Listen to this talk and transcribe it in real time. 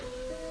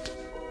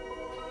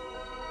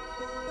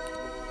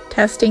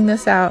testing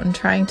this out and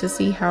trying to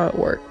see how it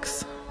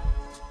works.